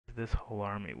this whole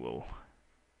army will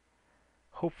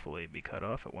hopefully be cut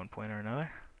off at one point or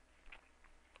another.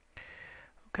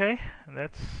 Okay, and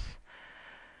that's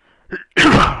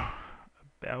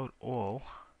about all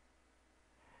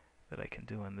that I can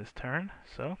do on this turn.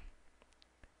 So,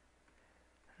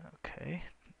 okay,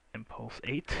 impulse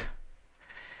 8.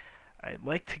 I'd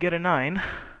like to get a 9,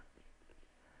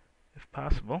 if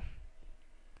possible.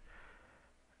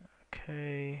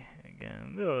 Okay,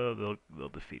 again, they'll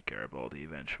defeat Garibaldi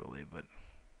eventually, but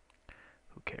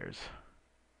who cares?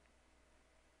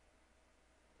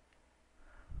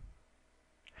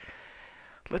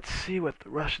 Let's see what the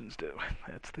Russians do.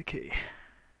 That's the key.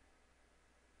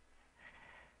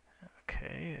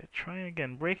 Okay, trying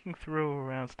again. Breaking through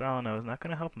around Stalino is not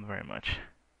going to help him very much.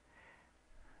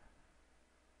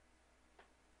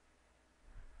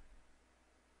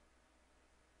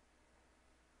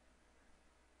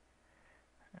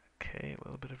 Okay, a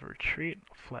little bit of a retreat.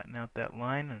 Flatten out that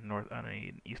line on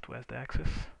an east-west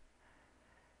axis.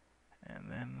 And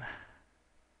then,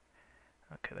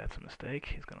 okay, that's a mistake.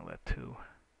 He's going to let 2.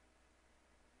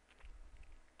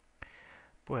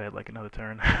 Boy, I'd like another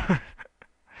turn.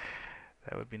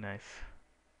 That would be nice.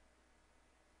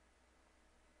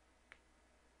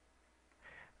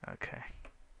 Okay.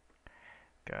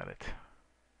 Got it.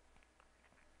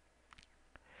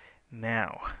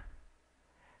 Now,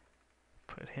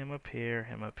 put him up here,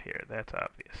 him up here. That's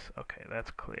obvious. Okay, that's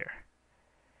clear.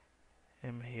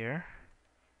 Him here.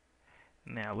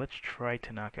 Now, let's try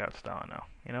to knock out Stalino.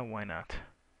 You know, why not?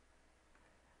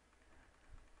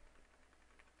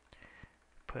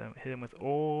 Hit him with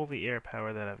all the air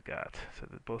power that I've got. So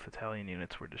that both Italian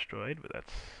units were destroyed, but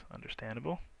that's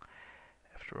understandable.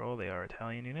 After all, they are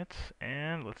Italian units.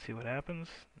 And let's see what happens.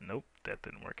 Nope, that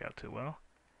didn't work out too well.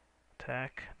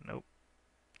 Attack. Nope.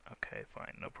 Okay,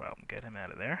 fine, no problem. Get him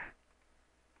out of there.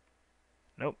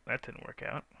 Nope, that didn't work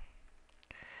out.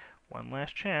 One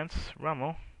last chance.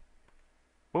 Rommel.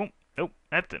 Boom. Nope,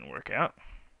 that didn't work out.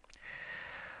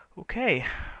 Okay,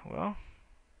 well,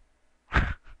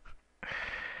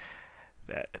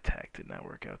 that attack did not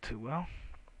work out too well.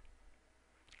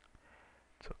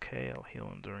 It's okay, I'll heal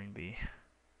him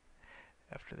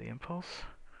after the impulse.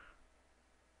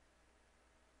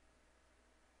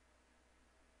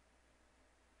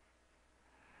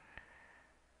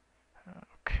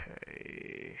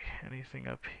 Okay, anything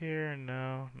up here?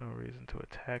 No, no reason to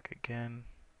attack again.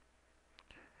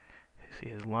 You see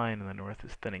his line in the north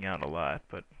is thinning out a lot,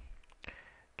 but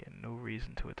again, no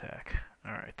reason to attack.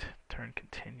 Alright, turn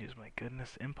continues. My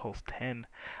goodness, impulse 10.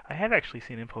 I have actually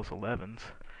seen impulse 11s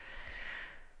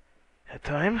at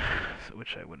time,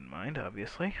 which I wouldn't mind,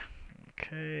 obviously.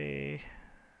 Okay.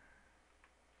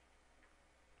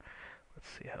 Let's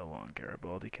see how long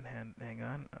Garibaldi can hang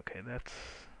on. Okay, that's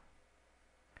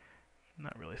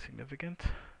not really significant.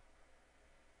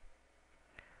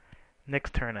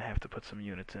 Next turn I have to put some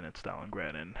units in at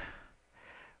Stalingrad and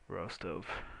Rostov.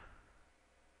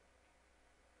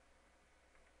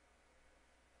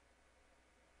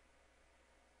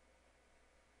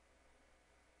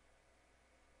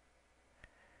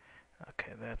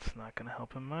 Okay, that's not going to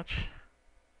help him much.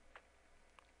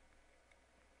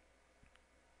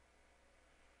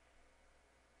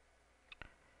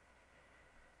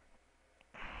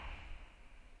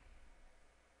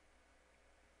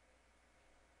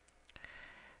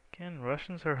 Again,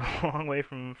 Russians are a long way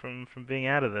from being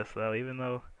out of this, though, even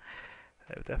though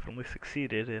I've definitely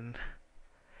succeeded in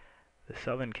the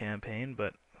southern campaign,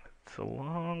 but it's a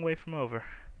long way from over.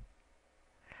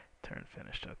 Turn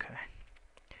finished, okay.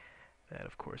 That,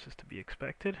 of course, is to be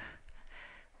expected.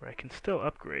 Where I can still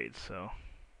upgrade, so...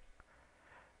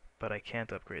 But I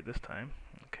can't upgrade this time.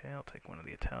 Okay, I'll take one of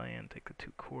the Italian, take the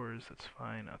 2 cores, that's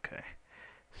fine, okay.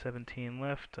 17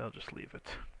 left, I'll just leave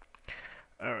it.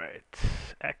 Alright,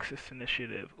 Axis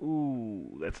initiative.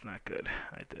 Ooh, that's not good.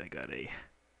 I got a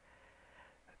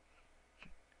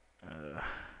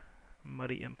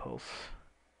muddy impulse.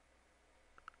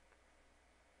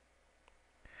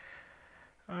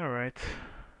 Alright.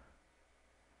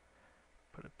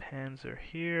 Put a Panzer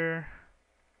here.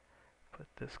 Put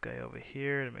this guy over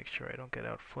here to make sure I don't get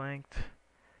outflanked.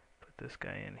 Put this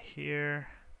guy in here.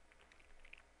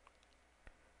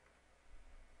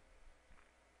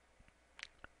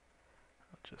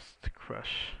 I'll just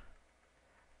crush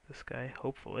this guy,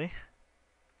 hopefully.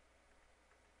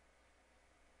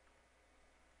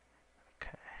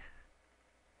 Okay.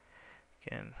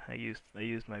 Again, I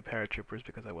used my paratroopers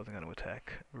because I wasn't going to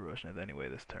attack Ruzhnev anyway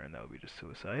this turn. That would be just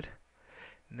suicide.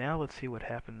 Now let's see what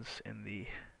happens in the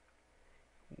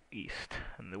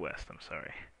west, I'm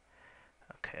sorry.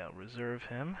 Okay, I'll reserve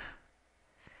him.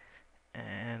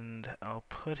 And I'll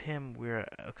put him where...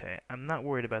 Okay, I'm not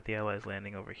worried about the Allies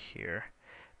landing over here,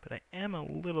 but I am a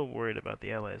little worried about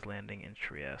the Allies landing in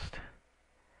Trieste.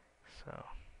 So...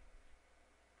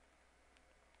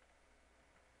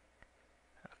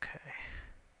 Okay.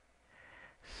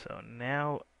 So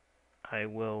now I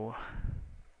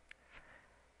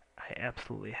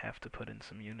absolutely have to put in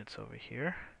some units over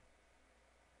here.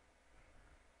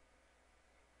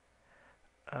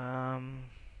 I'm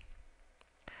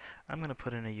going to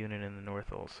put in a unit in the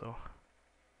north also,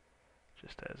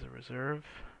 just as a reserve.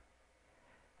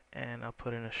 And I'll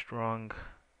put in a strong,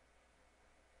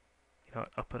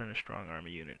 I'll put in a strong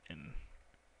army unit in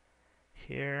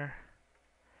here.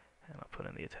 And I'll put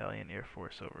in the Italian Air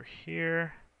Force over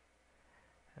here.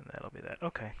 And that'll be that.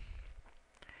 Okay.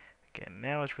 Again,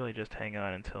 now it's really just hang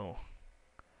on until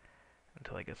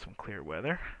I get some clear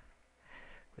weather,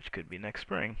 which could be next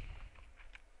spring.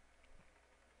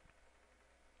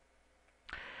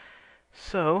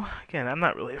 So, again, I'm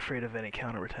not really afraid of any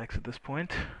counterattacks at this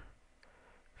point.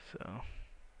 So,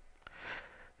 the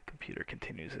computer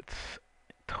continues its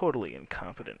totally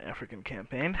incompetent African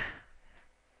campaign.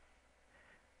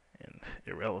 And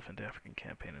irrelevant African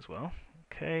campaign as well.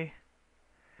 Okay.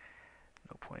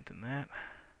 No point in that.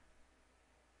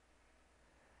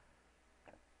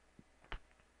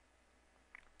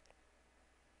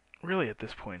 Really, at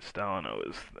this point, Stalino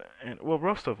is, and well,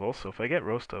 Rostov also. If I get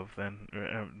Rostov, then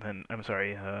I'm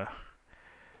sorry.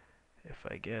 If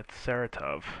I get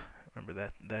Saratov,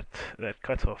 remember that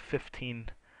cuts off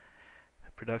 15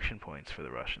 production points for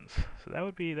the Russians. So that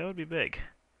would be big.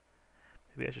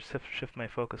 Maybe I should shift my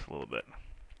focus a little bit.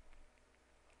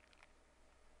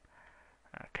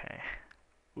 Okay.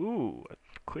 Ooh, a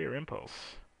clear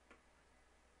impulse.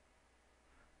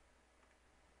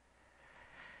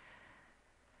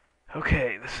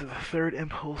 Okay, this is the third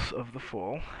impulse of the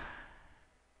fall.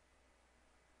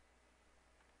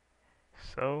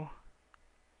 So,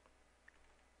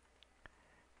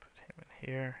 put him in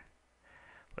here.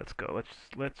 Let's go.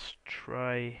 Let's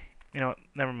try. You know what?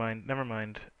 Never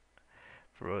mind.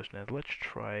 Vorozhnev. Let's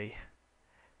try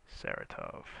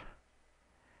Saratov.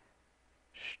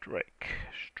 Strike.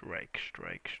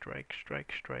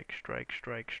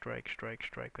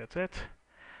 That's it.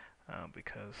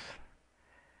 Because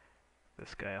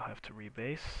this guy I'll have to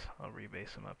rebase. I'll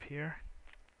rebase him up here.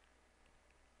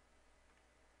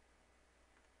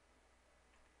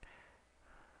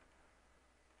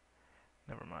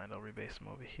 Never mind, I'll rebase him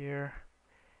over here.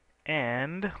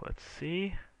 And, let's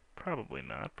see. Probably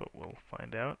not, but we'll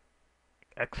find out.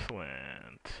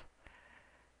 Excellent.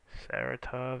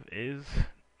 Saratov is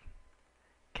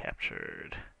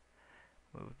captured.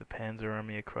 Move the Panzer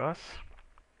Army across.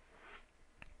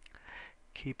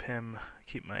 Keep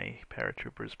my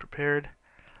paratroopers prepared.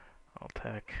 I'll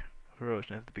attack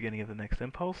Vorozhnev at the beginning of the next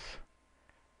impulse.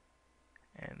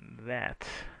 And that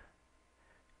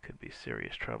could be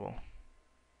serious trouble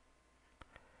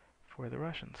for the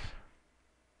Russians.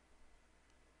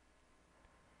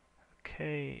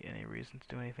 Okay, any reason to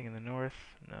do anything in the north?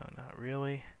 No, not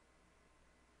really.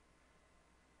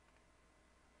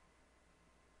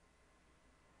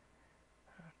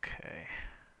 Okay.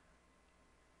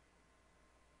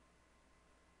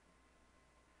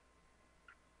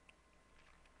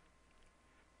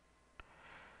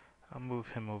 I'll move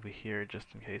him over here just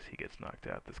in case he gets knocked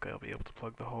out. This guy will be able to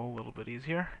plug the hole a little bit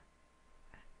easier.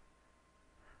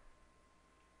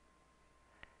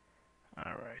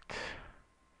 Alright.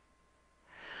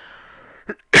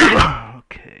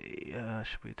 Okay,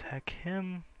 should we attack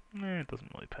him? It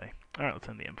doesn't really pay. Alright, let's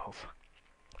end the impulse.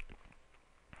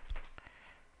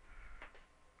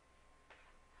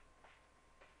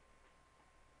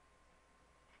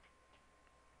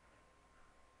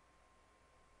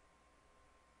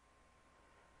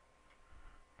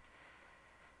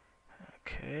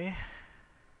 Okay.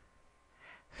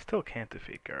 Still can't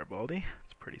defeat Garibaldi.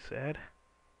 It's pretty sad.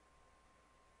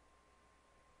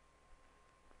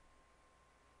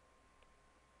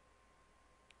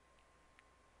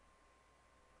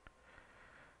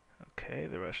 Okay,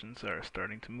 the Russians are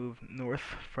starting to move north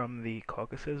from the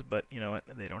Caucasus, but you know what?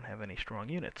 They don't have any strong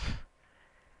units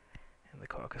in the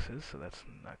Caucasus, so that's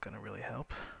not going to really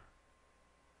help.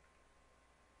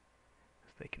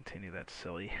 As they continue that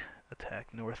silly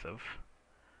attack north of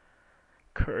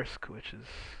Kursk, which is...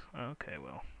 Okay,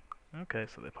 well... Okay,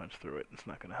 so they punch through it. It's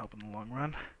not going to help in the long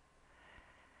run.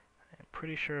 I'm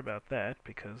pretty sure about that,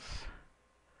 because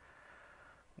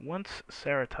once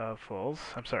Saratov falls...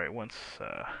 I'm sorry, once...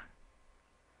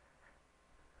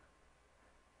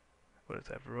 what is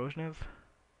that, Vorozhnev?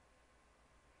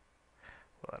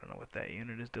 Well, I don't know what that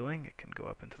unit is doing. It can go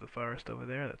up into the forest over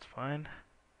there, that's fine.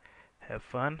 Have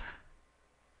fun.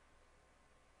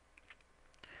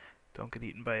 Don't get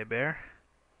eaten by a bear.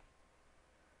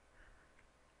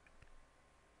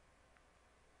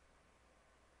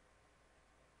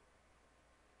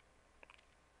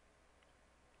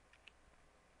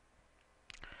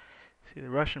 See, the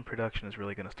Russian production is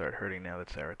really going to start hurting now that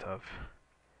Saratov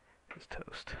is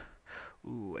toast.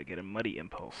 Ooh, I get a muddy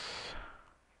impulse,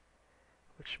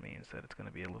 which means that it's going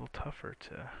to be a little tougher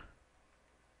to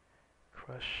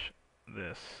crush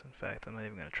this. In fact, I'm not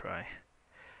even going to try.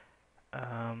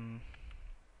 I'll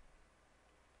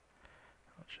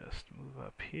just move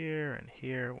up here and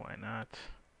here. Why not?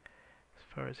 As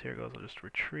far as here goes, I'll just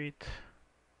retreat.